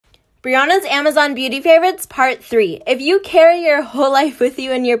Brianna's Amazon Beauty Favorites Part 3. If you carry your whole life with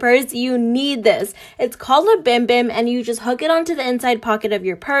you in your purse, you need this. It's called a Bim Bim, and you just hook it onto the inside pocket of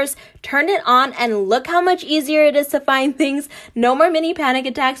your purse, turn it on, and look how much easier it is to find things. No more mini panic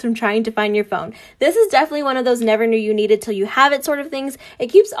attacks from trying to find your phone. This is definitely one of those never knew you needed till you have it sort of things. It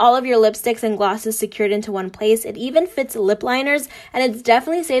keeps all of your lipsticks and glosses secured into one place. It even fits lip liners, and it's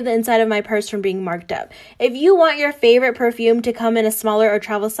definitely saved the inside of my purse from being marked up. If you want your favorite perfume to come in a smaller or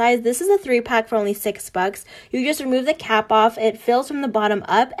travel size, this is a 3-pack for only $6. You just remove the cap off, it fills from the bottom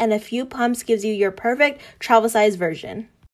up, and a few pumps gives you your perfect travel size version.